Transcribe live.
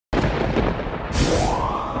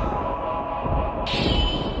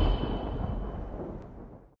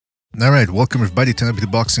Alright, welcome everybody to another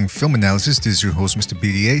boxing film analysis. This is your host, Mr.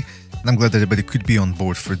 BDA, and I'm glad that everybody could be on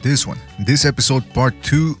board for this one. In this episode, part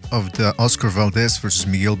 2 of the Oscar Valdez versus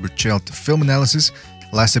Miguel Berchelt film analysis.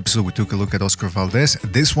 Last episode, we took a look at Oscar Valdez.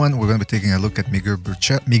 This one, we're going to be taking a look at Miguel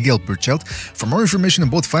Berchelt. For more information on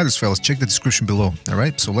both fighters, fellas, check the description below.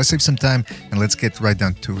 Alright, so let's save some time and let's get right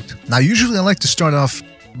down to it. Now, usually I like to start off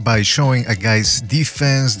by showing a guy's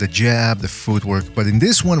defense, the jab, the footwork. But in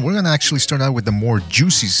this one, we're going to actually start out with the more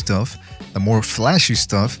juicy stuff, the more flashy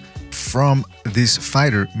stuff from this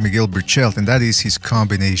fighter, Miguel Berchelt, and that is his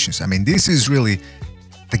combinations. I mean, this is really...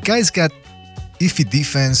 The guy's got iffy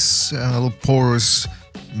defense, a little porous,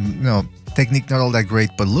 technique not all that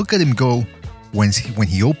great, but look at him go when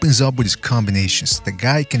he opens up with his combinations. The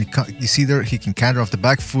guy can, you see there, he can counter off the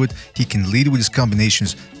back foot, he can lead with his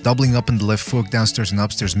combinations, doubling up on the left hook, downstairs and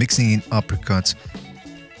upstairs, mixing in uppercuts.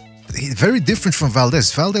 Very different from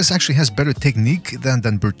Valdez. Valdez actually has better technique than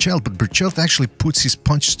Berchelt, but Berchelt actually puts his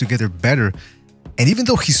punches together better. And even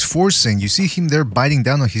though he's forcing, you see him there biting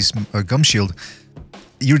down on his gum shield,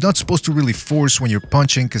 you're not supposed to really force when you're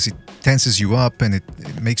punching because it tenses you up and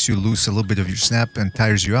it makes you lose a little bit of your snap and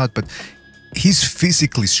tires you out, but he's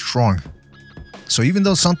physically strong. So even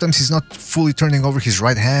though sometimes he's not fully turning over his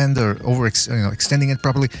right hand or extending it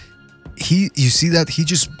properly, you see that he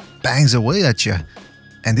just bangs away at you.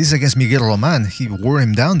 And this is against Miguel Roman. He wore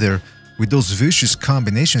him down there with those vicious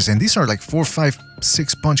combinations. And these are like 4, 5,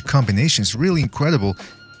 6 punch combinations. Really incredible.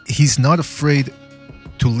 He's not afraid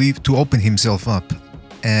to open himself up.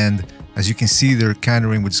 And as you can see, they're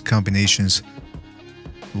countering with his combinations,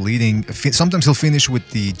 leading. Sometimes he'll finish with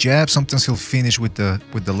the jab, sometimes he'll finish with the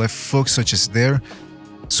left hook, such as there.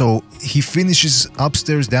 So he finishes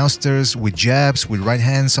upstairs, downstairs with jabs, with right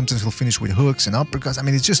hands. Sometimes he'll finish with hooks and uppercuts. I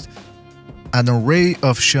mean, it's just an array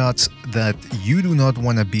of shots that you do not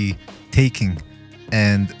want to be taking.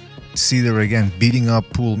 And see there again, beating up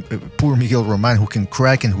poor Miguel Roman, who can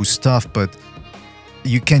crack and who's tough, but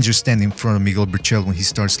you can't just stand in front of Miguel Berchelt when he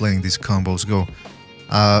starts letting these combos go.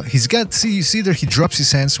 He's got, you see there, he drops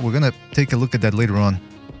his hands. We're gonna take a look at that later on.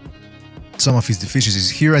 Some of his deficiencies.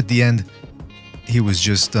 Here at the end, he was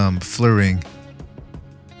just flurrying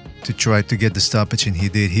to try to get the stoppage, and he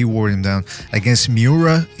did. He wore him down. Against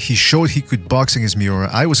Miura, he showed he could box against Miura.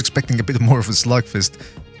 I was expecting a bit more of a slugfest,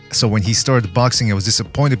 so when he started boxing, I was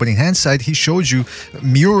disappointed. But in hindsight, he showed you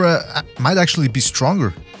Miura might actually be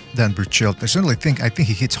stronger than Berchelt. I think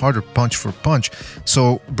he hits harder punch for punch.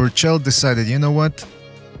 So Berchelt decided, you know what?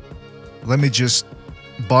 Let me just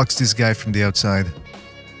box this guy from the outside.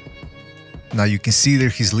 Now you can see there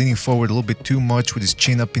he's leaning forward a little bit too much with his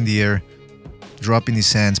chin up in the air, dropping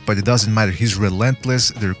his hands, but it doesn't matter. He's relentless.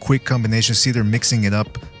 They're quick combinations. See, they're mixing it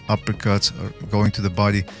up. Uppercuts are going to the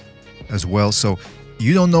body as well. So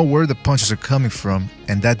you don't know where the punches are coming from,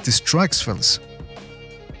 and that distracts, fellas.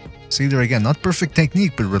 See there again, not perfect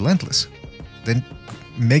technique, but relentless. Then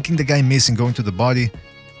making the guy miss and going to the body.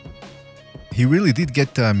 He really did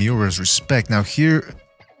get Miura's respect. Now here,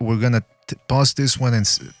 we're gonna pause this one and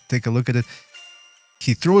take a look at it.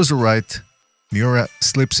 He throws a right. Miura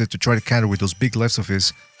slips it to try to counter with those big lefts of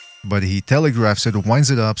his, but he telegraphs it, winds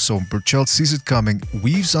it up, so Berchelt sees it coming,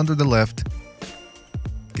 weaves under the left,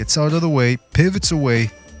 gets out of the way, pivots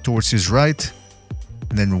away towards his right,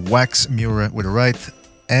 and then whacks Miura with a right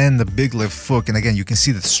and the big left hook. And again, you can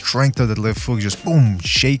see the strength of that left hook, just boom,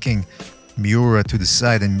 shaking Miura to the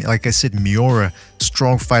side. And like I said, Miura,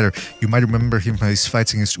 strong fighter. You might remember him from his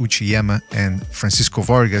fights against Uchiyama and Francisco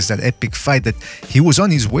Vargas, that epic fight that he was on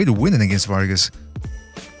his way to winning against Vargas.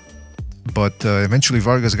 But eventually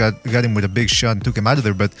Vargas got him with a big shot and took him out of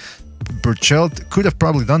there. But Berchelt could have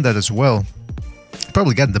probably done that as well.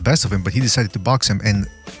 Probably gotten the best of him, but he decided to box him. And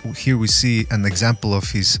here we see an example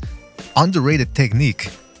of his underrated technique.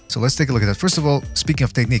 So let's take a look at that. First of all, speaking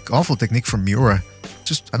of technique, awful technique from Miura.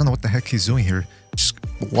 I don't know what the heck he's doing here. Just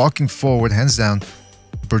walking forward, hands down.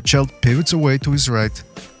 Berchelt pivots away to his right,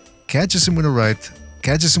 catches him with a right,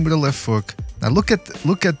 catches him with a left hook. Now look at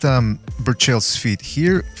Berchelt's feet.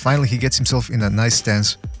 Here, finally, he gets himself in a nice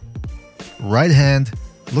stance. Right hand.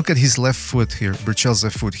 Look at his left foot here, Berchelt's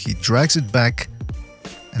left foot. He drags it back,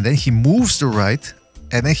 and then he moves the right,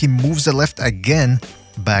 and then he moves the left again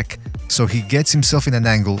back. So he gets himself in an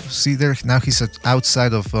angle. See there, now he's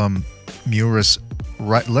outside of Miura's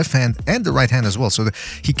left hand and the right hand as well. So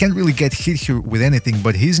he can't really get hit here with anything,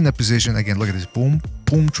 but he's in a position, again, look at this, boom,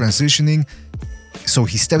 boom, transitioning. So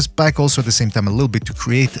he steps back also at the same time a little bit to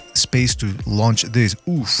create space to launch this.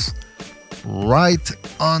 Oof. Right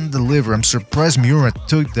on the liver. I'm surprised Miura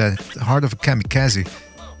took that hard of a kamikaze.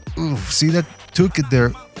 Oof, see that? Took it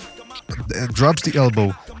there. Drops the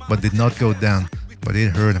elbow, but did not go down. But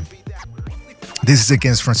it hurt him. This is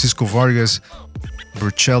against Francisco Vargas.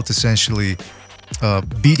 Berchelt essentially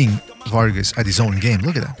beating Vargas at his own game.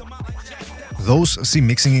 Look at that. Those, see,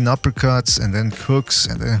 mixing in uppercuts and then hooks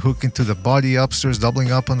and then hook into the body upstairs,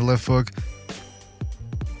 doubling up on the left hook,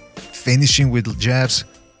 finishing with jabs,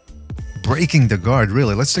 breaking the guard,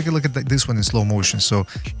 really. Let's take a look at this one in slow motion. So,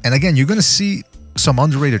 and again, you're going to see some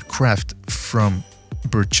underrated craft from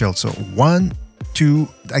Berchelt. So 1, 2,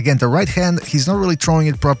 again, the right hand, he's not really throwing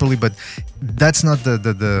it properly, but that's not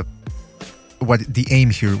the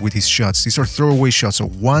aim here with his shots. These are throwaway shots. So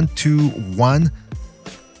 1, 2, 1.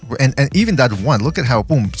 And even that one, look at how,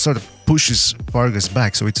 boom, sort of pushes Vargas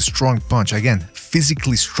back. So it's a strong punch. Again,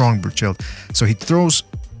 physically strong Berchelt. So he throws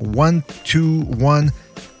 1, 2, 1,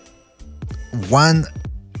 1,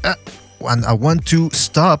 1, 2,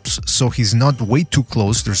 stops. So he's not way too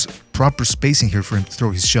close. There's proper spacing here for him to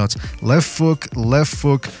throw his shots. Left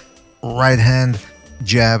hook, right hand,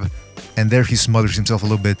 jab. And there he smothers himself a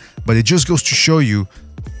little bit. But it just goes to show you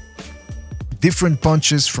different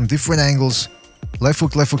punches from different angles. Left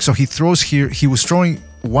hook, left hook. So he throws here. He was throwing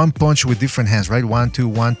one punch with different hands, right? 1, 2,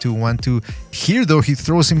 1, 2, 1, 2. Here, though, he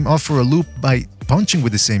throws him off for a loop by punching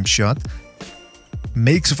with the same shot.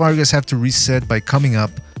 Makes Vargas have to reset by coming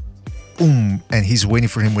up. Boom. And he's waiting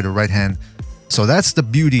for him with the right hand. So that's the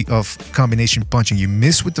beauty of combination punching. You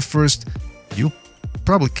miss with the first, you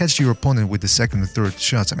probably catch your opponent with the second and third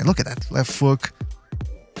shots. I mean, look at that. Left hook.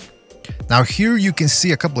 Now, here you can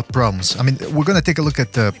see a couple of problems. I mean, we're going to take a look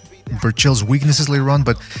at the Berchelt's weaknesses later on,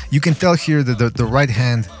 but you can tell here that the right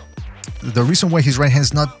hand, the reason why his right hand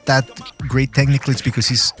is not that great technically, it's because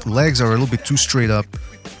his legs are a little bit too straight up.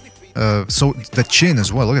 So the chin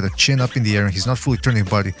as well, look at the chin up in the air, and he's not fully turning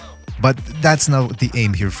body. But that's not the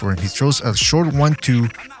aim here for him. He throws a short 1, 2,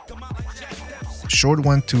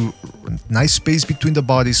 nice space between the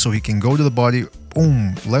bodies so he can go to the body,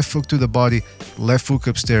 boom, left hook to the body, left hook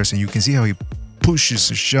upstairs, and you can see how he pushes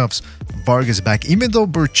and shoves Vargas back. Even though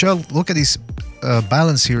Berchelt, look at his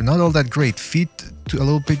balance here, not all that great. Feet a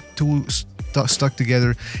little bit too stuck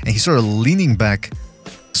together, and he's sort of leaning back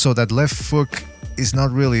so that left hook is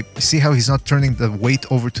not really, see how he's not turning the weight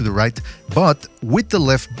over to the right. But with the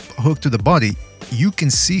left hook to the body, you can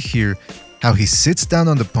see here how he sits down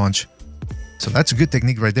on the punch. So that's a good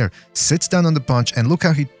technique right there. Sits down on the punch, and look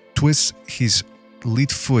how he twists his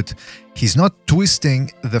lead foot. He's not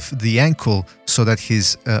twisting the ankle so that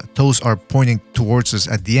his toes are pointing towards us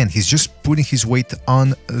at the end. He's just putting his weight on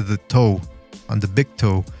the toe, on the big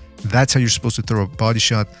toe. That's how you're supposed to throw a body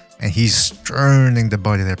shot. And he's turning the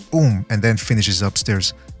body there, boom, and then finishes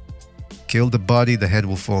upstairs. Kill the body, the head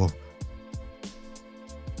will follow.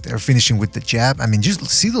 They're finishing with the jab. I mean, just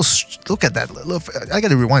see those, look at that. Look, I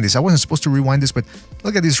gotta rewind this. I wasn't supposed to rewind this, but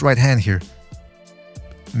look at this right hand here.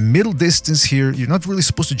 Middle distance here. You're not really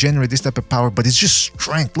supposed to generate this type of power, but it's just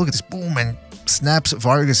strength. Look at this, boom, and snaps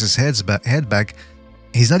Vargas's head back.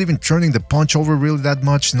 He's not even turning the punch over really that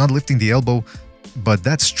much, not lifting the elbow, but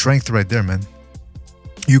that's strength right there, man.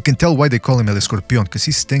 You can tell why they call him El Escorpión, because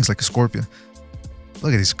he stings like a scorpion.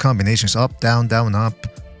 Look at these combinations, up, down, down, up.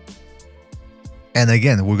 And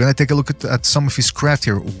again, we're going to take a look at some of his craft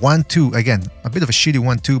here. 1, 2, again, a bit of a shitty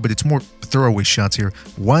 1, 2, but it's more throwaway shots here.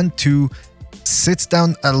 1, 2, sits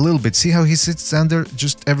down a little bit. See how he sits down there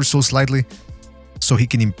just ever so slightly? So he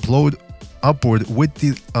can implode upward with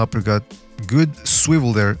the uppercut. Good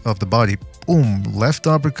swivel there of the body. Boom, left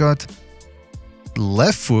uppercut.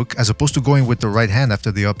 Left hook, as opposed to going with the right hand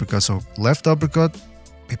after the uppercut. So left uppercut,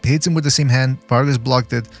 it hits him with the same hand. Vargas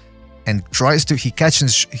blocked it and tries to, he caught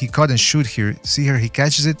and shoot here. See here, he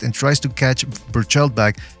catches it and tries to catch Berchelt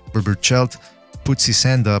back, but Berchelt puts his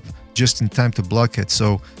hand up just in time to block it.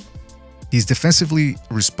 So he's defensively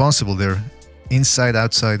responsible there, inside,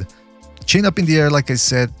 outside. Chin up in the air, like I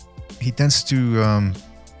said, he tends to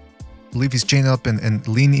leave his chin up and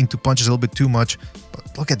lean into punches a little bit too much.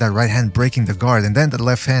 But look at that right hand breaking the guard, and then the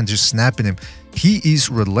left hand just snapping him. He is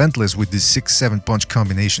relentless with these 6-7 punch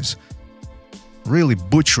combinations. Really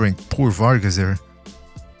butchering poor Vargas there.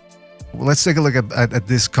 Well, let's take a look at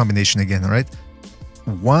this combination again, all right?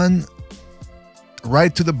 1,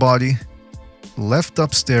 right to the body, left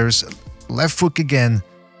upstairs, left hook again,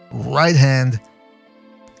 right hand,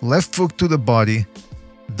 left hook to the body.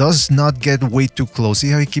 Does not get way too close. See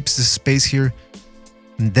how he keeps the space here?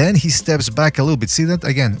 And then he steps back a little bit. See that?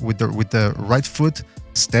 Again, with the right foot,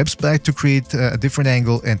 steps back to create a different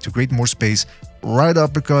angle and to create more space. Right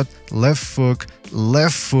uppercut, left hook,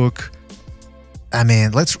 left hook. I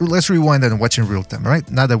mean, let's rewind that and watch in real time, all right?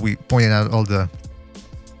 Now that we pointed out all the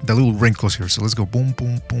little wrinkles here. So let's go boom,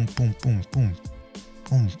 boom, boom, boom, boom, boom,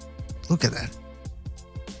 boom. Look at that.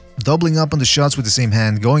 doubling up on the shots with the same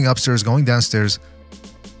hand, going upstairs, going downstairs.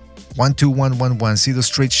 1-2, 1-1-1. See those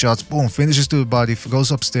straight shots. Boom, finishes to the body,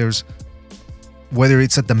 goes upstairs. Whether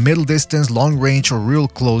it's at the middle distance, long range, or real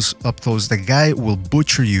close, up close, the guy will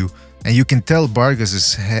butcher you. And you can tell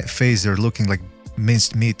Vargas' face, they're looking like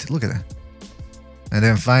minced meat. Look at that. And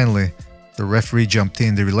then finally, the referee jumped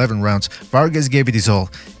in. There were 11 rounds. Vargas gave it his all.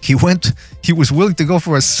 He was willing to go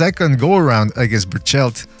for a second go-around against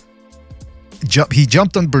Berchelt. He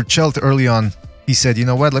jumped on Berchelt early on. He said, you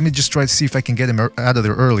know what, let me just try to see if I can get him out of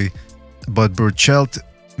there early. But Berchelt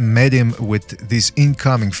met him with this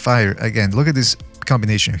incoming fire. Again, look at this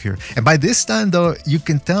combination here. And by this time, though, you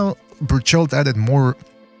can tell Berchelt added more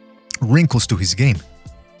wrinkles to his game.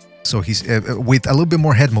 So he's with a little bit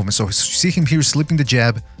more head movement. So you see him here slipping the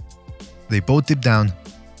jab. They both dip down.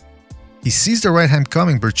 He sees the right hand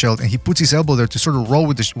coming, Berchelt, and he puts his elbow there to sort of roll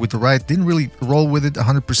with the right. Didn't really roll with it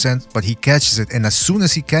 100%, but he catches it. And as soon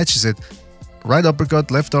as he catches it, right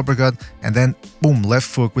uppercut, left uppercut, and then boom,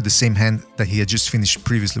 left hook with the same hand that he had just finished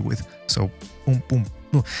previously with. So boom, boom,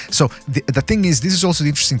 boom. So the thing is, this is also the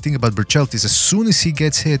interesting thing about Berchelt is as soon as he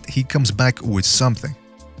gets hit, he comes back with something.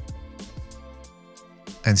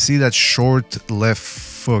 And see that short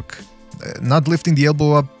left hook. Not lifting the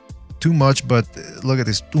elbow up too much, but look at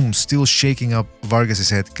this, boom, still shaking up Vargas'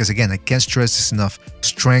 head. Because again, I can't stress this enough,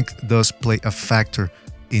 strength does play a factor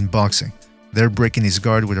in boxing. They're breaking his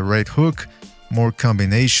guard with a right hook, more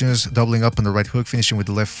combinations, doubling up on the right hook, finishing with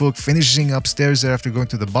the left hook, finishing upstairs there after going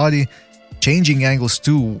to the body, changing angles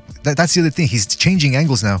too. That's the other thing, he's changing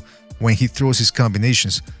angles now when he throws his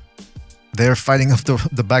combinations. They're fighting off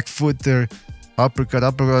the back foot there, uppercut,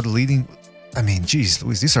 uppercut, leading. I mean, geez,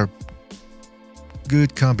 Luis, these are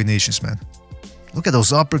good combinations, man. Look at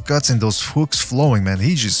those uppercuts and those hooks flowing, man.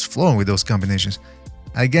 He's just flowing with those combinations.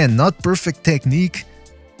 Again, not perfect technique.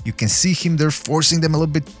 You can see him there forcing them a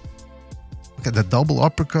little bit. Look at the double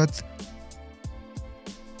uppercut.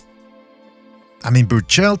 I mean,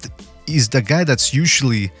 Berchelt is the guy that's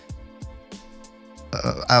usually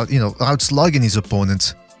out-slugging his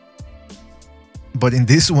opponents. But in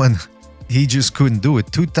this one, he just couldn't do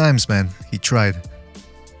it. 2 times, man, he tried.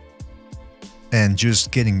 And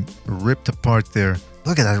just getting ripped apart there.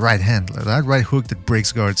 Look at that right hand, that right hook that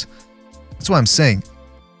breaks guards. That's what I'm saying.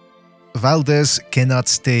 Valdez cannot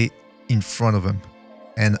stay in front of him.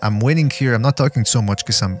 And I'm waiting here. I'm not talking so much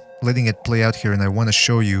because I'm letting it play out here and I want to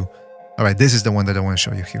show you. All right, this is the one that I want to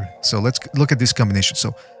show you here. So let's look at this combination.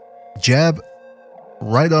 So jab,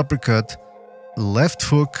 right uppercut, left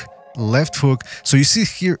hook, left hook. So you see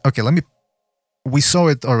here, okay, we saw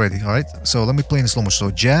it already, all right? So let me play in slow motion.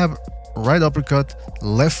 So jab, right uppercut,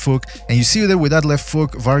 left hook, and you see there with that left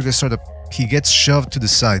hook, Vargas he gets shoved to the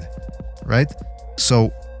side, right?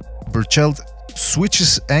 So Berchelt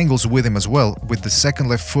switches angles with him as well with the second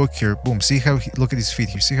left hook here. Boom, see how look at his feet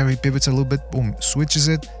here. See how he pivots a little bit? Boom, switches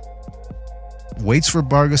it, waits for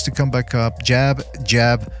Vargas to come back up, jab,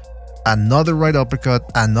 jab, another right uppercut,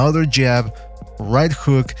 another jab, right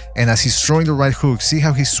hook, and as he's throwing the right hook, see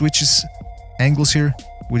how he switches angles here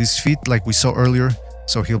with his feet like we saw earlier?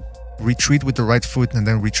 So he'll retreat with the right foot and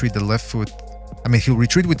then retreat the left foot. I mean, he'll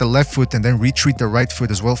retreat with the left foot and then retreat the right foot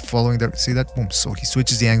as well, following that. See that? Boom. So he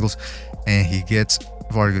switches the angles and he gets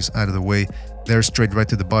Vargas out of the way. There, straight right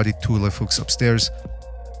to the body, 2 left hooks upstairs,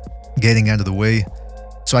 getting out of the way.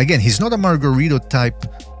 So again, he's not a Margarito type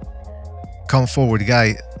come forward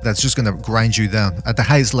guy that's just gonna grind you down at the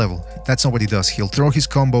highest level. That's not what he does. He'll throw his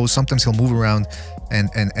combos. Sometimes he'll move around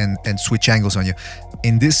and switch angles on you.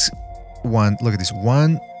 In this one, look at this.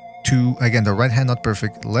 1, 2, again, the right hand not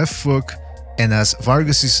perfect, left hook, and as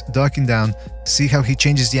Vargas is ducking down, see how he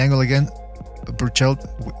changes the angle again? Berchelt,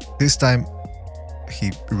 this time,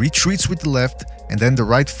 he retreats with the left, and then the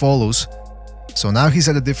right follows. So now he's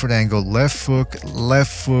at a different angle, left hook,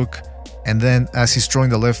 and then as he's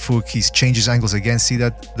throwing the left hook, he changes angles again. See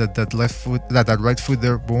that left foot, that right foot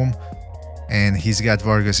there, boom, and he's got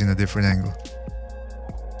Vargas in a different angle.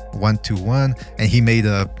 1, 2, 1, and he made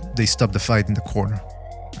they stopped the fight in the corner.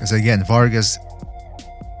 Because again, Vargas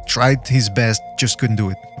tried his best, just couldn't do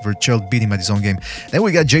it. Berchelt beat him at his own game. Then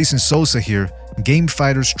we got Jason Sosa here, game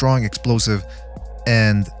fighter, strong, explosive,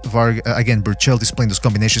 and again, Berchelt is playing those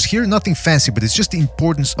combinations. Here, nothing fancy, but it's just the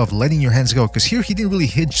importance of letting your hands go. Because here, he didn't really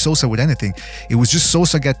hit Sosa with anything. It was just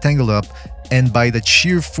Sosa got tangled up, and by the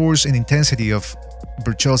sheer force and intensity of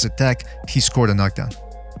Berchelt's attack, he scored a knockdown.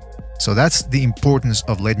 So that's the importance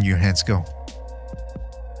of letting your hands go.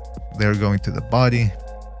 They're going to the body,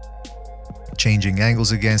 changing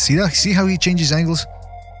angles again. See how he changes angles?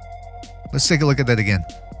 Let's take a look at that again.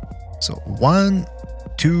 So 1,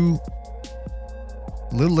 2,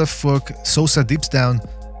 little left hook, Sosa dips down,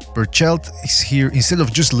 Berchelt is here. Instead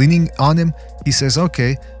of just leaning on him, he says,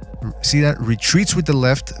 okay, see that? Retreats with the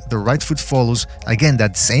left, the right foot follows. Again,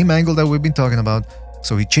 that same angle that we've been talking about.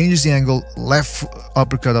 So he changes the angle, left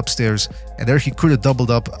uppercut upstairs, and there he could have doubled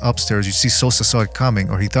up upstairs. You see Sosa saw it coming,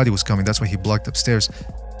 or he thought he was coming. That's why he blocked upstairs.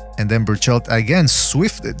 And then Berchelt again,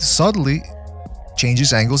 subtly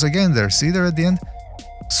changes angles again there. See there at the end?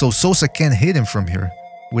 So Sosa can't hit him from here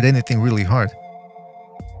with anything really hard.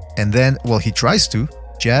 And then, well, he tries to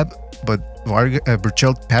jab, but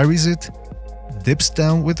Berchelt parries it, dips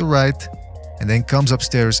down with the right, and then comes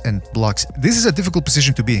upstairs and blocks. This is a difficult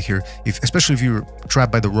position to be in here, especially if you're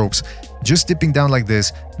trapped by the ropes. Just dipping down like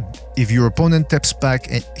this, if your opponent steps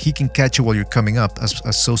back, and he can catch you while you're coming up, as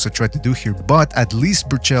Sosa tried to do here. But at least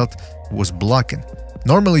Berchelt was blocking.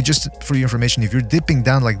 Normally, just for your information, if you're dipping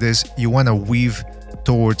down like this, you want to weave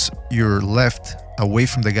towards your left, away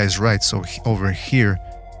from the guy's right, so over here,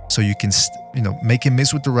 so you can, make him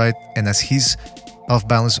miss with the right, and as he's off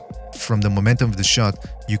balance from the momentum of the shot,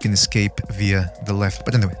 you can escape via the left.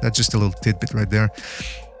 But anyway, that's just a little tidbit right there.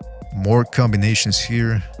 More combinations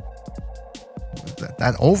here.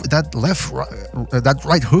 That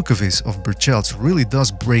right hook of Berchelt's really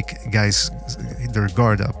does break guys their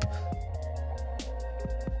guard up.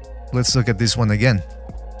 Let's look at this one again.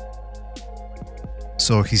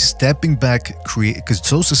 So he's stepping back, because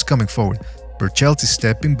Sosa's coming forward. Berchelt is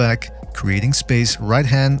stepping back, creating space, right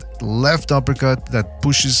hand, left uppercut that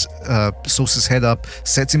pushes Sosa's head up,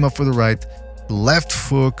 sets him up for the right, left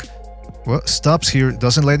hook, well, stops here,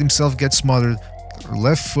 doesn't let himself get smothered,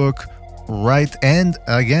 left hook, right, and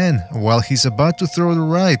again, while he's about to throw the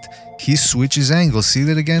right, he switches angles. See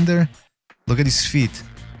that again there? Look at his feet.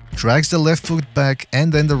 Drags the left foot back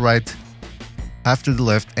and then the right after the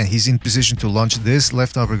left, and he's in position to launch this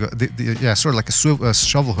left uppercut, sort of like a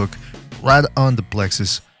shovel hook, right on the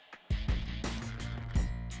plexus.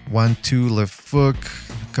 1-2 left hook,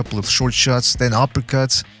 a couple of short shots, then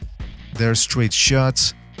uppercuts. There straight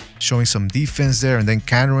shots, showing some defense there, and then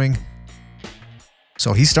countering.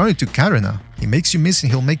 So he's starting to counter now. He makes you miss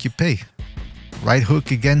and he'll make you pay. Right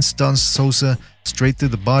hook again, stuns Sosa straight to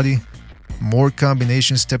the body. More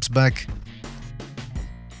combination, steps back.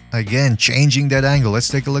 Again, changing that angle. Let's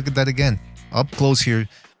take a look at that again. Up close here.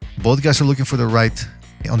 Both guys are looking for the right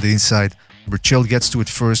on the inside. Berchelt gets to it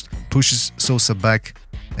first, pushes Sosa back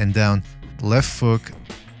and down. Left hook.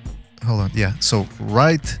 Hold on. Yeah. So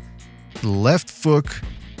right, left hook.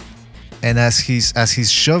 And as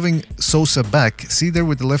he's shoving Sosa back, see there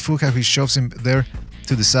with the left hook how he shoves him there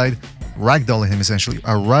to the side, ragdolling him essentially.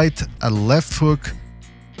 A right, a left hook,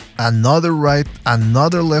 another right,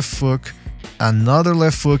 another left hook, another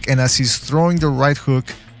left hook, and as he's throwing the right hook,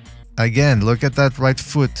 again, look at that right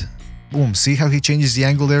foot. Boom, see how he changes the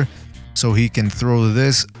angle there? So he can throw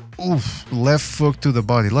this, oof, left hook to the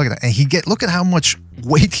body. Look at that. And look at how much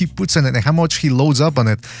weight he puts on it and how much he loads up on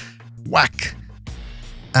it. Whack.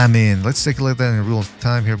 I mean, let's take a look at that in real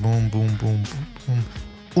time here. Boom, boom, boom, boom, boom,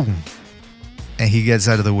 boom. And he gets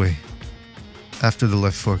out of the way after the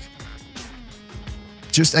left hook.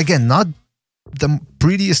 Just, again, not the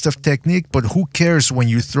prettiest of technique, but who cares when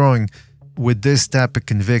you're throwing with this type of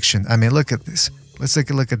conviction? I mean, look at this. Let's take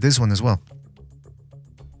a look at this one as well.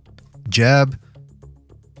 Jab,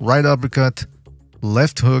 right uppercut,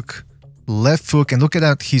 left hook, and look at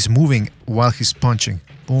that. He's moving while he's punching.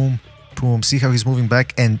 Boom. Boom. See how he's moving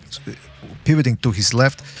back and pivoting to his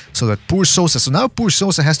left, so that poor Sosa. So now poor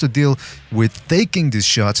Sosa has to deal with taking these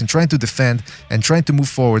shots and trying to defend and trying to move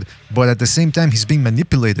forward, but at the same time he's being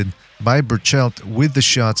manipulated by Berchelt with the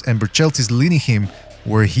shots, and Berchelt is leading him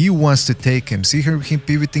where he wants to take him. See him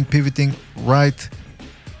pivoting, right,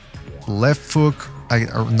 left hook,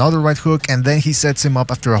 another right hook, and then he sets him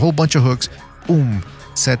up after a whole bunch of hooks. Boom,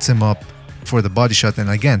 sets him up for the body shot. And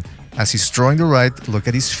again, as he's throwing the right, look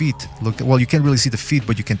at his feet. Well, you can't really see the feet,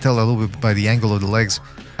 but you can tell a little bit by the angle of the legs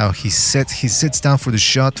how he sits down for the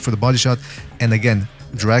shot, for the body shot, and again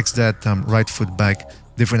drags that right foot back,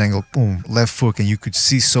 different angle, boom, left hook, and you could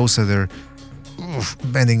see Sosa there,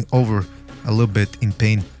 bending over a little bit in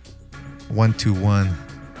pain. 1-2-1,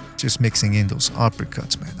 just mixing in those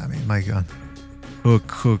uppercuts, man. I mean, my God, hook,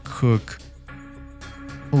 hook, hook.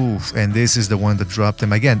 Oof, and this is the one that dropped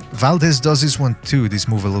him. Again, Valdez does this one too, this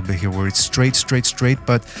move a little bit here, where it's straight,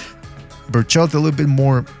 but Berchelt a little bit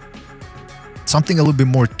more, something a little bit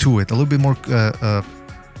more to it, a little bit more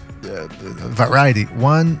variety.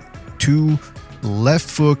 1-2,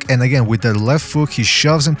 left hook, and again, with the left hook, he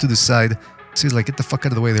shoves him to the side. See, like, get the fuck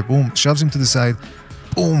out of the way there. Boom, shoves him to the side.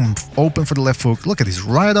 Boom, open for the left hook. Look at this,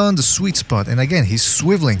 right on the sweet spot. And again, he's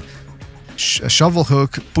swiveling. A shovel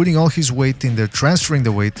hook, putting all his weight in there, transferring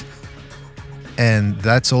the weight. And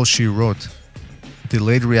that's all she wrote.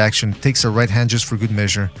 Delayed reaction, takes a right hand just for good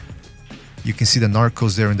measure. You can see the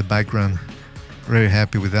narcos there in the background. Very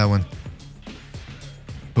happy with that one.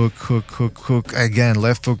 Hook, hook, hook, hook. Again,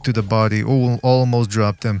 left hook to the body. Oh, almost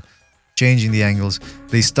dropped him. Changing the angles.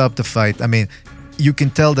 They stopped the fight. I mean, you can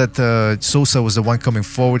tell that Sosa was the one coming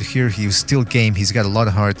forward here. He was still game. He's got a lot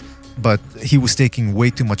of heart. But he was taking way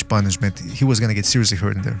too much punishment. He was going to get seriously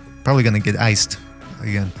hurt in there. Probably going to get iced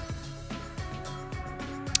again.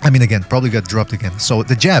 I mean, again, probably got dropped again. So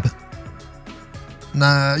the jab.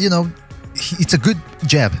 Nah, you know, it's a good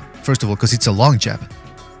jab, first of all, because it's a long jab.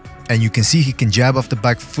 And you can see he can jab off the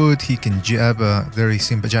back foot. He can jab, there you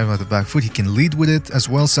see him jabbing off the back foot. He can lead with it as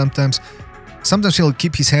well sometimes. Sometimes he'll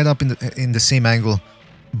keep his head up in the same angle.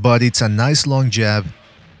 But it's a nice long jab.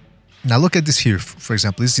 Now look at this here, for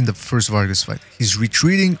example. This is in the first Vargas fight. He's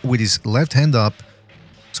retreating with his left hand up.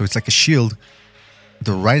 So it's like a shield.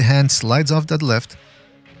 The right hand slides off that left.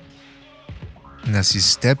 And as he's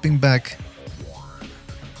stepping back,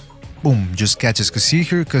 boom, just catches. Because see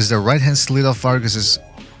here, because the right hand slid off Vargas's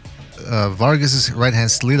right hand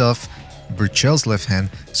slid off Berchelt's left hand.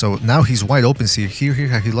 So now he's wide open. See here,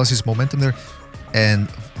 he lost his momentum there. And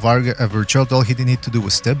Berchelt, all he need to do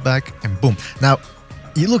was step back and boom. Now,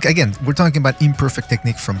 you look, again, we're talking about imperfect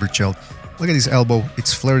technique from Berchelt. Look at his elbow.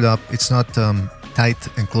 It's flared up. It's not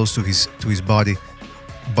tight and close to his body.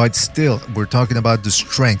 But still, we're talking about the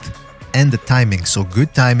strength and the timing. So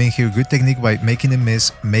good timing here, good technique by making him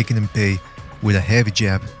miss, making him pay with a heavy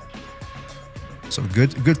jab. So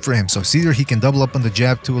good for him. So see there, he can double up on the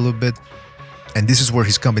jab too a little bit. And this is where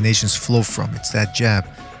his combinations flow from. It's that jab.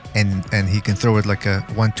 And he can throw it like a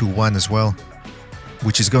 1-2-1 as well,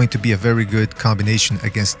 which is going to be a very good combination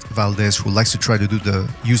against Valdez, who likes to try to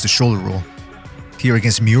use the shoulder roll. Here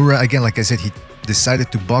against Miura, again, like I said, he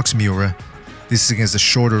decided to box Miura. This is against the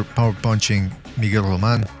shorter, power punching Miguel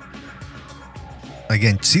Roman.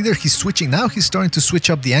 Again, see there, he's switching. Now he's starting to switch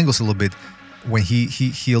up the angles a little bit when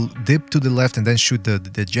he'll dip to the left and then shoot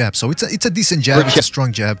the jab. So it's a decent jab, it's a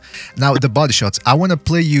strong jab. Now the body shots. I want to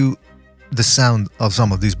play you the sound of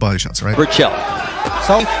some of these body shots, right? Berchelt.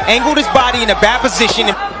 So angled his body in a bad position.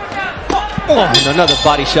 And another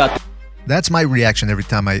body shot. That's my reaction every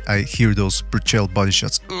time I hear those Berchelt body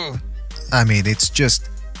shots. Ugh. I mean,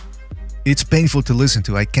 it's painful to listen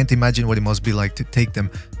to. I can't imagine what it must be like to take them.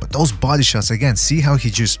 But those body shots, again, see how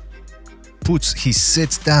he just he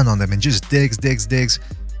sits down on them and just digs,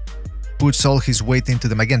 puts all his weight into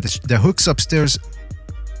them. Again, the hooks upstairs,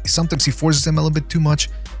 sometimes he forces them a little bit too much.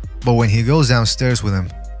 But when he goes downstairs with them,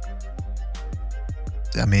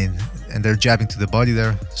 I mean, and they're jabbing to the body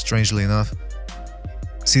there, strangely enough.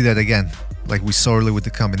 See that again, like we saw earlier with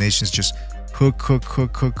the combinations, just hook, hook,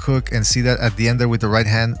 hook, hook, hook, and see that at the end there with the right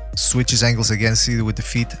hand, switches angles again, see it with the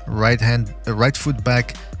feet, right foot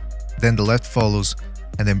back, then the left follows,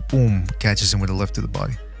 and then boom, catches him with the left to the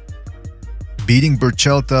body. Beating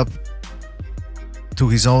Berchelt up to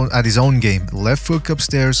his own game. Left hook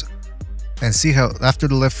upstairs, and see how after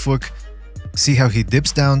the left hook, see how he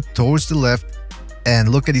dips down towards the left, and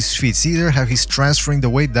look at his feet. See there how he's transferring the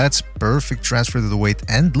weight. That's perfect transfer of the weight.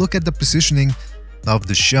 And look at the positioning of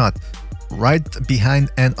the shot, right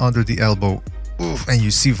behind and under the elbow. Oof, and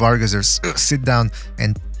you see Vargas there sit down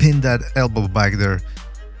and pin that elbow back there,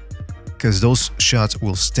 because those shots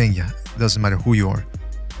will sting you. It doesn't matter who you are.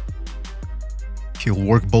 He'll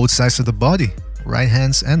work both sides of the body, right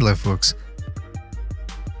hands and left hooks.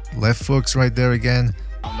 Left hooks right there again.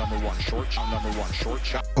 Number one short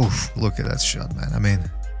shot. Oof, look at that shot, man. I mean,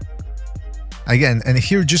 again, and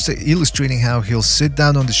here just illustrating how he'll sit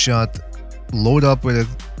down on the shot, load up with it,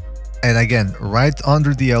 and again, right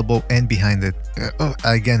under the elbow and behind it.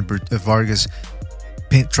 Again, Vargas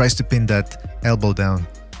tries to pin that elbow down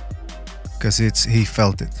because he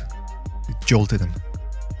felt it. It jolted him.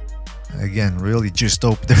 Again, really just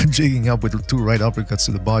open. They're jigging up with two right uppercuts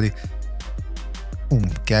to the body. Boom,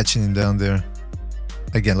 catching him down there.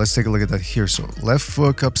 Again, let's take a look at that here. So left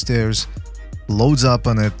hook upstairs, loads up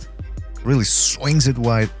on it, really swings it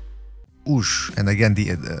wide. Oosh. And again,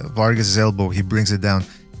 the Vargas' elbow, he brings it down.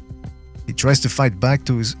 He tries to fight back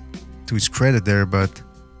to his credit there, but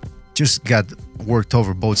just got worked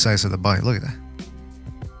over both sides of the body. Look at that.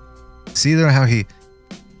 See there how he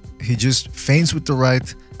just feints with the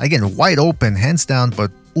right. Again, wide open, hands down,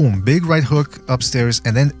 but boom, big right hook upstairs,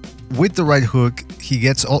 and then with the right hook, he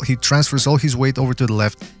transfers all his weight over to the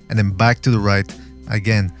left and then back to the right.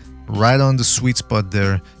 Again, right on the sweet spot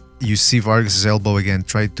there. You see Vargas' elbow again,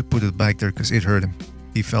 tried to put it back there because it hurt him.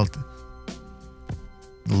 He felt it.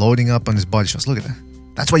 Loading up on his body shots. Look at that.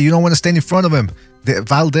 That's why you don't want to stand in front of him.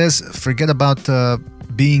 Valdez, forget about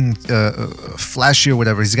being flashy or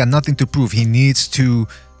whatever. He's got nothing to prove. He needs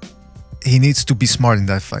to be smart in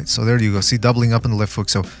that fight. So there you go. See, doubling up on the left hook.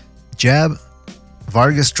 So jab,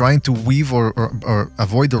 Vargas trying to weave or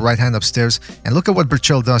avoid the right hand upstairs. And look at what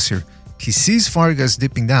Berchelt does here. He sees Vargas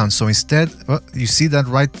dipping down. So instead, you see that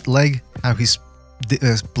right leg, how he's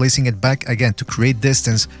placing it back again to create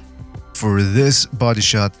distance for this body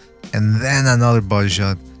shot. And then another body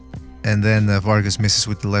shot. And then Vargas misses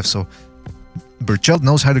with the left. So Berchelt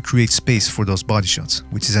knows how to create space for those body shots,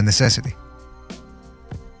 which is a necessity.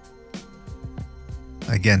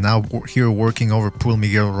 Again, now here working over Pool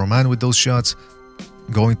Miguel Roman with those shots,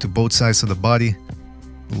 going to both sides of the body,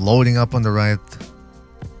 loading up on the right.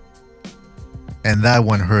 And that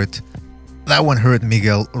one hurt. That one hurt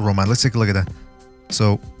Miguel Roman. Let's take a look at that.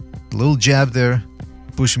 So, a little jab there,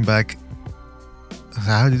 pushing back.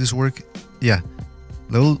 How did this work? Yeah,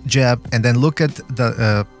 little jab, and then look at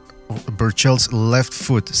the Berchelt's left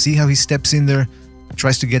foot. See how he steps in there,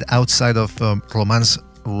 tries to get outside of Roman's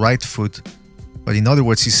right foot. But in other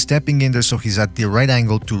words, he's stepping in there so he's at the right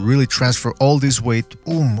angle to really transfer all this weight,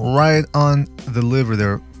 boom, right on the liver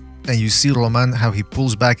there. And you see Roman, how he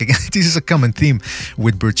pulls back again. This is a common theme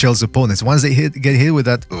with Berchelt's opponents. Once they get hit with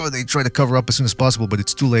that, they try to cover up as soon as possible, but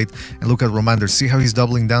it's too late. And look at Roman there. See how he's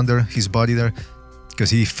doubling down there, his body there? Because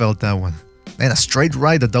he felt that one. And a straight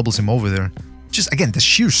right that doubles him over there. Just, again, the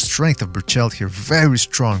sheer strength of Berchelt here. Very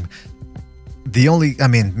strong. The only, I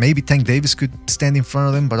mean, maybe Tank Davis could stand in front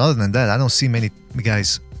of him, but other than that, I don't see many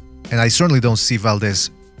guys. And I certainly don't see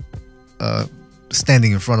Valdez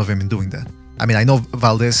standing in front of him and doing that. I mean, I know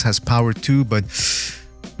Valdez has power too, but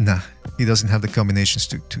nah, he doesn't have the combinations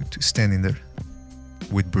to stand in there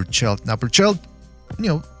with Berchelt. Now, Berchelt, you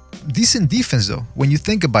know, decent defense though. When you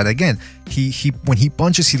think about it, again, when he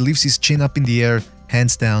punches, he leaves his chin up in the air,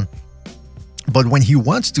 hands down. But when he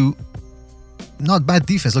wants to, not bad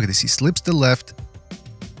defense. Look at this. He slips the left,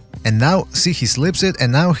 and now, see, he slips it,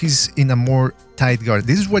 and now he's in a more tight guard.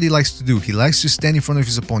 This is what he likes to do. He likes to stand in front of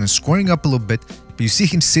his opponent, squaring up a little bit. But you see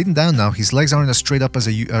him sitting down now. His legs aren't as straight up as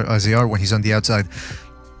they are when he's on the outside.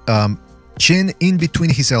 Chin in between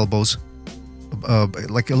his elbows,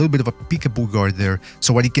 like a little bit of a peekaboo guard there.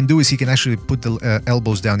 So what he can do is he can actually put the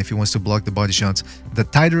elbows down if he wants to block the body shots. The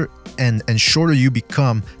tighter and shorter you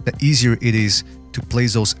become, the easier it is to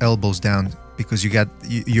place those elbows down, because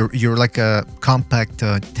you're like a compact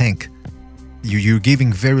tank. You're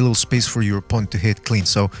giving very little space for your opponent to hit clean.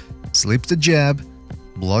 So slips the jab,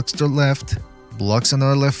 blocks the left, blocks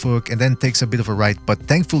another left hook, and then takes a bit of a right. But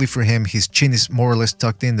thankfully for him, his chin is more or less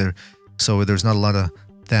tucked in there, so there's not a lot of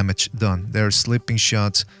damage done. There are slipping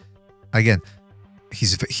shots. Again,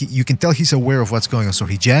 you can tell he's aware of what's going on. So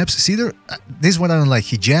he jabs. See there? This is what I don't like.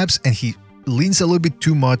 He jabs and he leans a little bit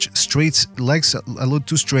too much, straights legs a little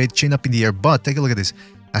too straight, chin up in the air. But take a look at this.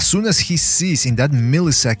 As soon as he sees in that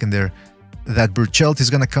millisecond there that Berchelt is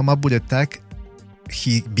gonna come up with attack,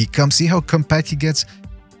 he becomes, see how compact he gets,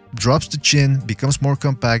 drops the chin, becomes more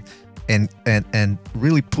compact, and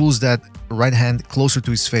really pulls that right hand closer to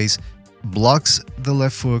his face, blocks the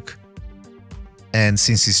left hook, and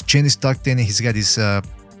since his chin is tucked in and he's got his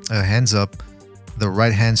hands up, the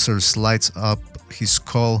right hand sort of slides up his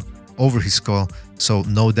skull, over his skull, so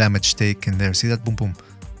no damage taken there. See that? Boom, boom.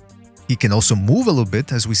 He can also move a little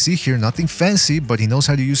bit, as we see here. Nothing fancy, but he knows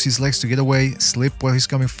how to use his legs to get away, slip while he's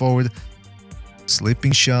coming forward,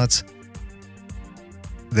 slipping shots.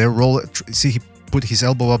 There, roll. See, he put his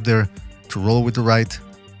elbow up there to roll with the right.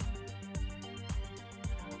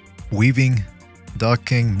 Weaving,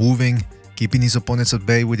 ducking, moving, keeping his opponents at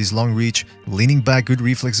bay with his long reach, leaning back, good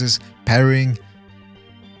reflexes, parrying.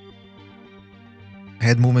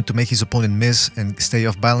 Head movement to make his opponent miss and stay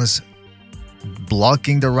off balance.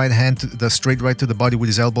 Blocking the right hand, the straight right to the body with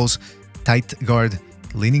his elbows. Tight guard,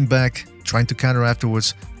 leaning back, trying to counter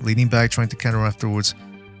afterwards. Leaning back, trying to counter afterwards.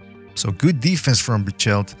 So good defense from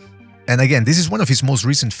Berchelt. And again, this is one of his most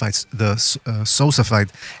recent fights, the Sosa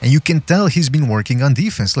fight. And you can tell he's been working on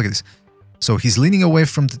defense. Look at this. So he's leaning away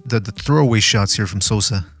from the throwaway shots here from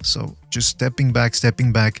Sosa. So just stepping back,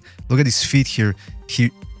 stepping back. Look at his feet here. He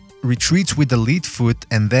retreats with the lead foot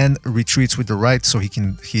and then retreats with the right, so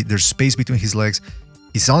there's space between his legs.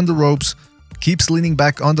 He's on the ropes, keeps leaning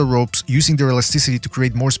back on the ropes, using their elasticity to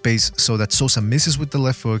create more space so that Sosa misses with the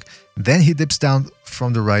left hook. Then he dips down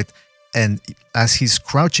from the right, and as he's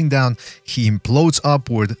crouching down, he implodes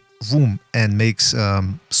upward, boom, and makes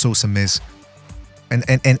Sosa miss.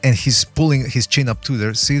 And he's pulling his chin up too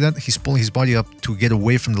there. See that? He's pulling his body up to get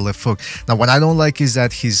away from the left hook. Now, what I don't like is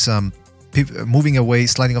that he's moving away,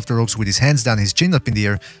 sliding off the ropes with his hands down, his chin up in the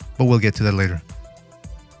air, but we'll get to that later.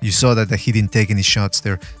 You saw that he didn't take any shots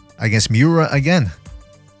there. Against Miura, again,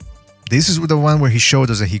 This is the one where he showed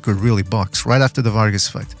us that he could really box right after the Vargas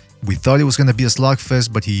fight. We thought it was going to be a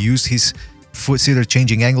slugfest, but he used his foot sitter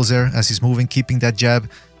changing angles there as he's moving, keeping that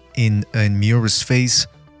jab in Miura's face,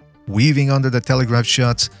 weaving under the telegraph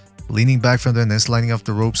shots, leaning back from there and then sliding off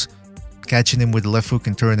the ropes, catching him with the left hook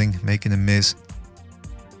and turning, making him miss.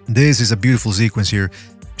 This is a beautiful sequence here,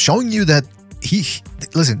 showing you that he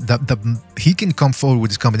can come forward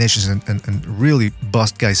with his combinations and really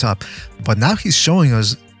bust guys up. But now he's showing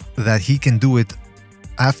us that he can do it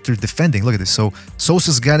after defending. Look at this. So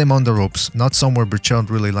Sosa's got him on the ropes, not somewhere Berchelt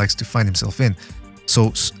really likes to find himself in.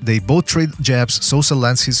 So they both trade jabs. Sosa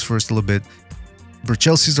lands his first a little bit.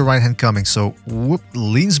 Berchelt sees the right hand coming, so whoop,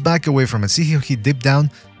 leans back away from it. See how he dipped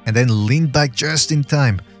down and then leaned back just in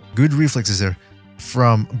time. Good reflexes there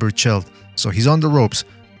from Berchelt. So he's on the ropes.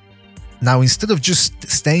 Now, instead of just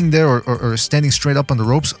staying there or standing straight up on the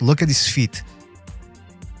ropes, look at his feet.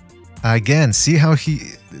 Again, see how he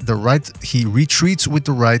retreats with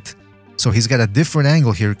the right. So he's got a different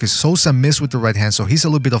angle here because Sosa missed with the right hand, so he's a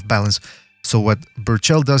little bit off balance. So what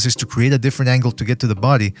Berchelt does is to create a different angle to get to the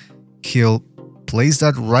body. He'll place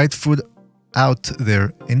that right foot out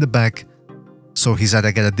there in the back. So he's got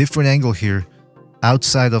a different angle here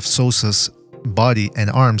outside of Sosa's body and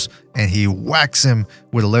arms, and he whacks him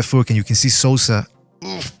with a left hook, and you can see Sosa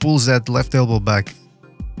pulls that left elbow back,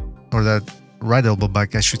 or that right elbow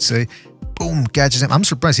back, I should say. Boom, catches him. I'm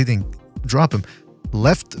surprised he didn't drop him.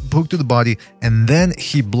 Left hook to the body, and then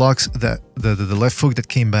he blocks the left hook that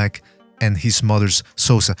came back, and he smothers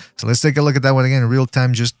Sosa. So let's take a look at that one again in real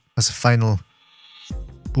time, just as a final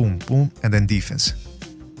boom, boom, and then defense.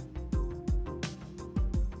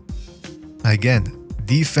 Again,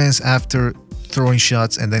 defense after throwing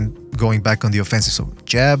shots and then going back on the offensive. So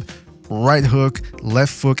jab, right hook,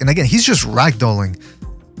 left hook, and again, he's just ragdolling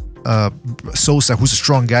Sosa, who's a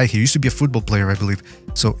strong guy. He used to be a football player, I believe.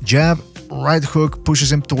 So jab, right hook,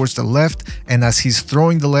 pushes him towards the left, and as he's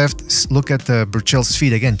throwing the left, look at Berchelt's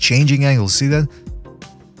feet again, changing angles. See that?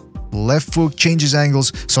 Left hook changes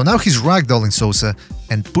angles. So now he's ragdolling Sosa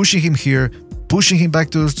and pushing him here, pushing him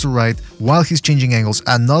back towards the right while he's changing angles.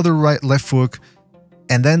 Another left hook,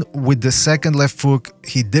 and then with the second left hook,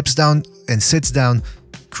 he dips down and sits down,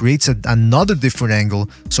 creates another different angle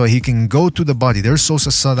so he can go to the body. There,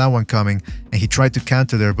 Sosa saw that one coming and he tried to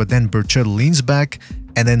counter there, but then Berchelt leans back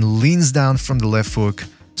and then leans down from the left hook.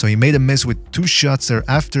 So he made a miss with two shots there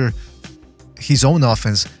after his own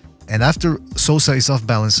offense. And after Sosa is off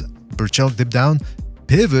balance, Berchelt dipped down,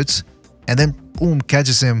 pivots, and then boom,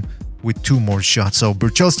 catches him with two more shots. So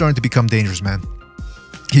Berchelt's starting to become dangerous, man.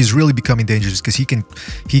 He's really becoming dangerous because he can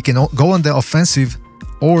go on the offensive,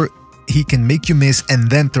 or he can make you miss and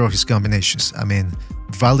then throw his combinations. I mean,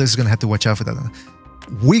 Valdez is going to have to watch out for that.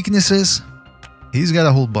 Weaknesses, he's got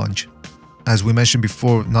a whole bunch. As we mentioned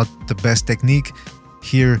before, not the best technique.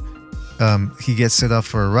 Here, he gets set up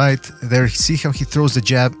for a right. There, see how he throws the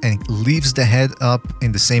jab and leaves the head up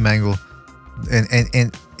in the same angle.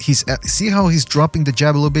 And he's see how he's dropping the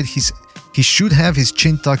jab a little bit. He should have his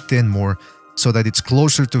chin tucked in more, so that it's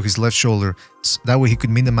closer to his left shoulder. That way he could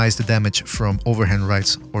minimize the damage from overhand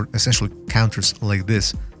rights, or essentially counters like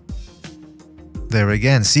this. There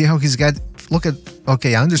again, see how he's got, look at,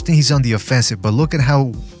 okay, I understand he's on the offensive, but look at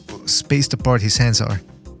how spaced apart his hands are.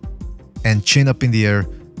 And chin up in the air,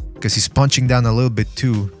 because he's punching down a little bit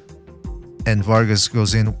too. And Vargas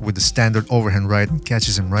goes in with the standard overhand right and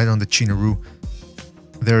catches him right on the chinaroo.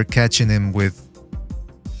 They're catching him with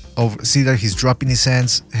see that he's dropping his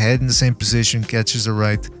hands, head in the same position, catches the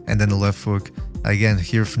right, and then the left hook. Again,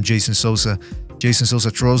 here from Jason Sosa. Jason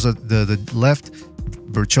Sosa throws the left.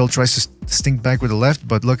 Berchelt tries to stink back with the left,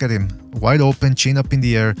 but look at him, wide open, chin up in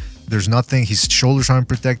the air. There's nothing. His shoulders aren't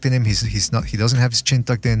protecting him. He doesn't have his chin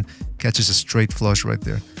tucked in. Catches a straight flush right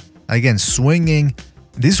there. Again, swinging.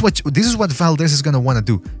 This is what Valdez is gonna want to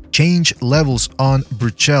do. Change levels on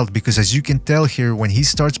Berchelt, because as you can tell here, when he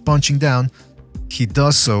starts punching down, he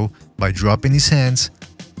does so by dropping his hands.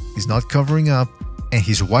 He's not covering up, and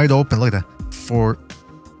he's wide open. Look at that, for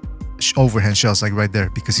overhand shots, like right there,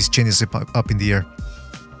 because his chin is up in the air.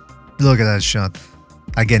 Look at that shot.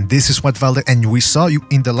 Again, this is what Valdez, and we saw you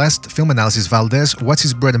in the last film analysis, Valdez, what's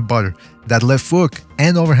his bread and butter? That left hook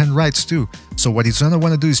and overhand rights too. So what he's gonna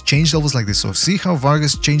want to do is change levels like this. So see how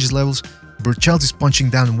Vargas changes levels? Berchelt is punching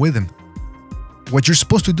down with him. What you're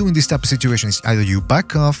supposed to do in this type of situation is either you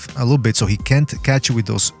back off a little bit so he can't catch you with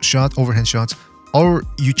those overhand shots, or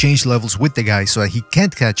you change levels with the guy so that he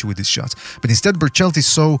can't catch you with his shots. But instead, Berchelt is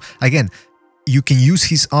so, again, you can use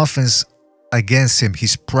his offense against him,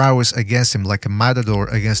 his prowess against him, like a matador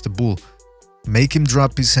against a bull. Make him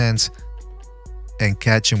drop his hands and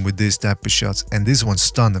catch him with this type of shots. And this one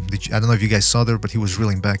stunned him. I don't know if you guys saw there, but he was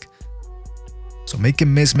reeling back. So make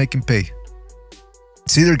him miss, make him pay.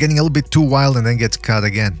 See, they're getting a little bit too wild and then gets caught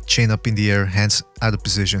again. Chain up in the air, hands out of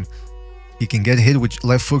position. He can get hit with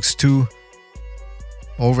left hooks too.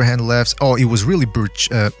 Overhand lefts. Oh, it was really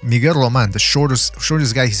Miguel Roman, the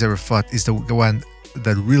shortest guy he's ever fought, is the one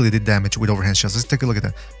that really did damage with overhand shots. Let's take a look at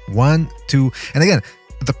that. 1, 2, and again,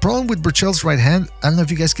 the problem with Berchelt's right hand, I don't know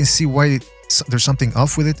if you guys can see why there's something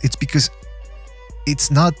off with it. It's because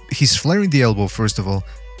it's not, he's flaring the elbow first of all,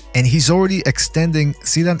 and he's already extending.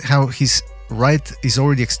 See that how his right is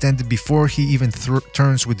already extended before he even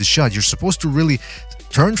turns with the shot. You're supposed to really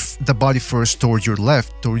turn the body first toward your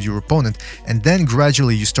left, toward your opponent, and then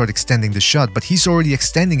gradually you start extending the shot. But he's already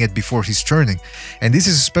extending it before he's turning, and this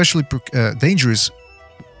is especially dangerous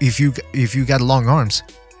if you got long arms,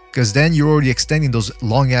 because then you're already extending those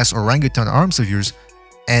long ass orangutan arms of yours,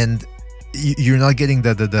 and you're not getting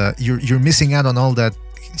you're missing out on all that.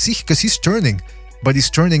 See, because he's turning, but he's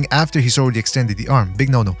turning after he's already extended the arm. Big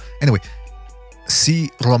no-no. Anyway, see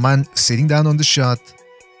Roman sitting down on the shot,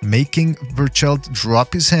 making Berchelt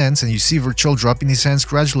drop his hands, and you see Berchelt dropping his hands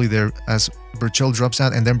gradually there as Berchelt drops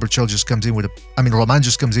out, and then Berchelt just comes in with Roman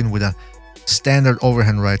just comes in with a standard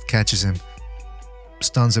overhand right, catches him,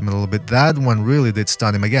 stuns him a little bit. That one really did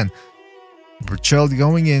stun him again. Berchelt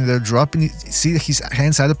going in there, dropping, see his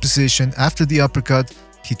hands out of position after the uppercut.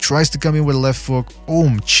 He tries to come in with a left hook,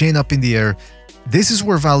 boom, chin up in the air. This is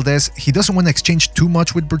where Valdez, he doesn't want to exchange too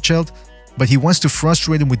much with Berchelt, but he wants to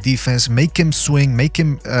frustrate him with defense, make him swing, make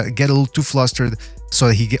him get a little too flustered so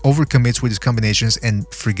that he overcommits with his combinations and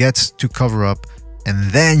forgets to cover up, and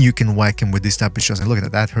then you can whack him with this type of shots. And look at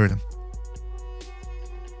that, that hurt him.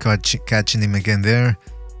 Catching him again there.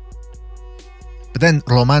 But then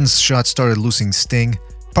Roman's shot started losing sting,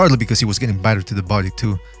 partly because he was getting battered to the body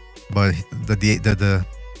too, but the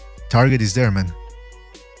target is there, man.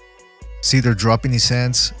 See, they're dropping his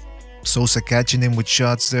hands. Sosa catching him with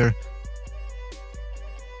shots there,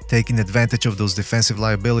 taking advantage of those defensive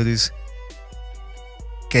liabilities.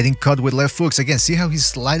 Getting caught with left hooks. Again, see how he's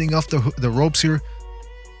sliding off the ropes here?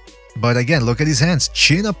 But again, look at his hands.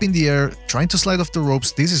 Chin up in the air, trying to slide off the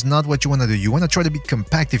ropes. This is not what you want to do. You want to try to be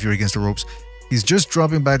compact if you're against the ropes. He's just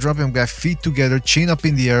dropping back, feet together, chin up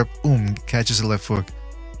in the air, boom, catches a left hook.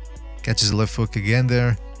 Catches a left hook again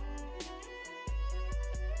there.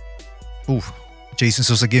 Oof. Jason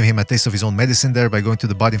Sosa giving him a taste of his own medicine there by going to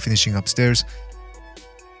the body and finishing upstairs.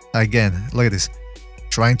 Again, look at this.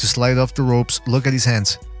 Trying to slide off the ropes. Look at his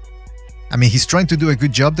hands. I mean, he's trying to do a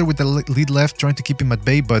good job there with the lead left, trying to keep him at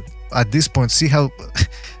bay, but at this point, see how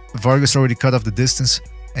Vargas already cut off the distance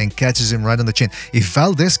and catches him right on the chin. If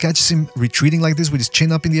Valdez catches him retreating like this with his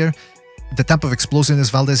chin up in the air, the type of explosiveness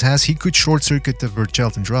Valdez has, he could short-circuit the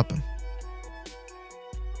Berchelt and drop him.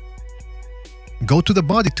 Go to the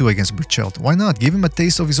body too against Berchelt. Why not? Give him a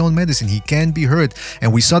taste of his own medicine. He can be hurt.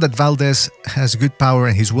 And we saw that Valdez has good power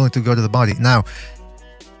and he's willing to go to the body. Now,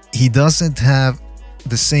 he doesn't have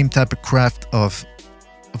the same type of craft of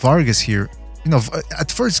Vargas here. You know,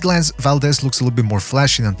 at first glance, Valdez looks a little bit more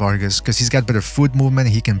flashy than Vargas because he's got better foot movement.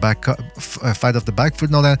 He can fight off the back foot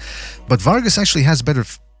and all that. But Vargas actually has better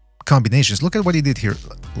combinations. Look at what he did here.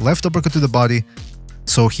 Left uppercut to the body.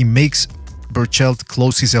 So he makes Berchelt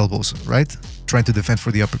close his elbows, right? Trying to defend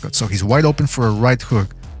for the uppercut. So he's wide open for a right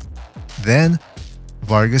hook. Then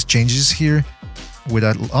Vargas changes here with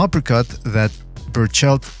an uppercut that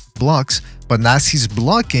Berchelt blocks. But as he's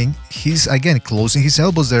blocking, he's again closing his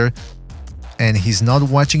elbows there. And he's not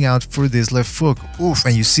watching out for this left hook. Oof.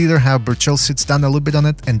 And you see there how Berchelt sits down a little bit on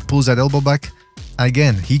it and pulls that elbow back.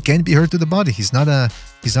 Again, he can be hurt to the body. He's not a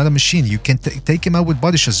machine. You can take him out with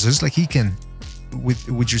body shots just like he can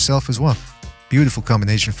with yourself as well. Beautiful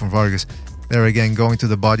combination from Vargas. There again, going to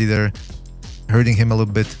the body there, hurting him a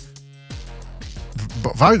little bit.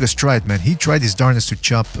 Vargas tried, man. He tried his darnest to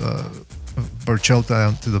chop Berchelt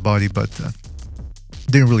down to the body, but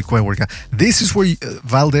didn't really quite work out. This is where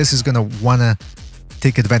Valdez is gonna wanna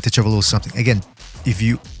take advantage of a little something. Again, if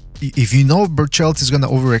you know Berchelt is gonna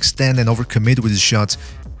overextend and overcommit with his shots,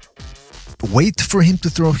 wait for him to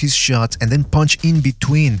throw his shots and then punch in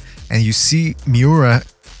between. And you see Miura,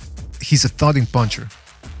 he's a thudding puncher.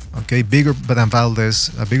 Okay, bigger than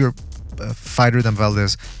Valdez, a bigger fighter than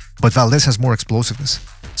Valdez, but Valdez has more explosiveness.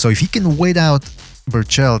 So if he can wait out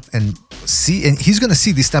Berchelt and see, and he's gonna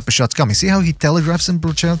see these type of shots coming. See how he telegraphs in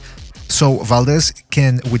Berchelt? So Valdez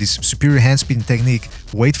can, with his superior hand speed and technique,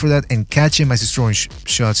 wait for that and catch him as he's throwing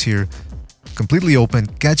shots here. Completely open,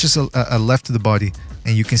 catches a left to the body,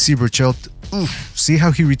 and you can see Berchelt. Oof, see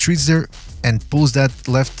how he retreats there and pulls that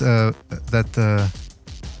left,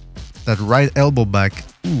 that right elbow back,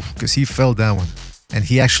 because he fell that one. And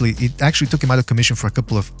it actually took him out of commission for a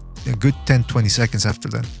good 10-20 seconds after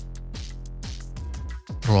that.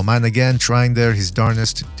 Roman again trying there his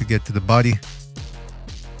darnest to get to the body.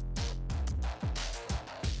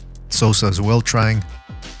 Sosa as well trying.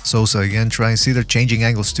 Sosa again trying. See, they're changing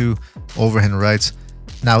angles too. Overhand rights.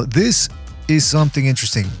 Now this is something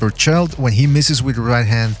interesting. Berchelt, when he misses with the right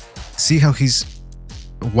hand, see how he's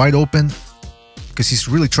wide open? Because he's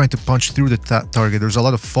really trying to punch through the target. There's a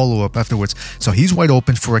lot of follow-up afterwards. So he's wide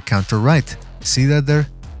open for a counter right. See that there?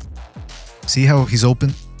 See how he's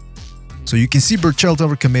open? So you can see Berchelt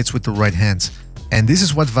overcommits with the right hands. And this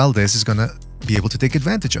is what Valdez is going to be able to take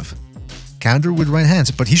advantage of. Counter with right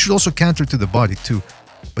hands. But he should also counter to the body too.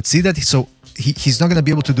 But see that? So he's not going to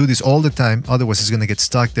be able to do this all the time. Otherwise, he's going to get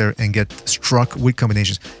stuck there and get struck with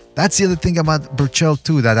combinations. That's the other thing about Berchelt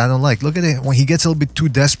too that I don't like. Look at it. When he gets a little bit too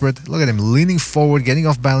desperate, look at him leaning forward, getting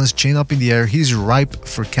off balance, chin up in the air. He's ripe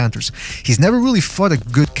for counters. He's never really fought a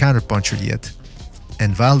good counter puncher yet.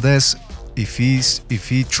 And Valdez, if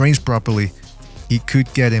he trains properly, he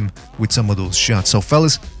could get him with some of those shots. So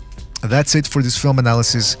fellas, that's it for this film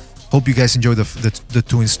analysis. Hope you guys enjoyed the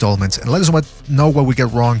two installments. And let us know what we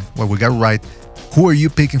got wrong, what we got right. Who are you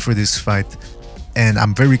picking for this fight? And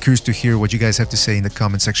I'm very curious to hear what you guys have to say in the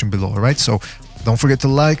comment section below, alright? So don't forget to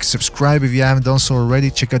like, subscribe if you haven't done so already.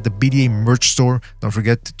 Check out the BDA merch store. Don't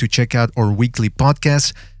forget to check out our weekly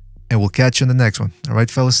podcast. And we'll catch you on the next one. Alright,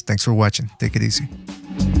 fellas? Thanks for watching. Take it easy.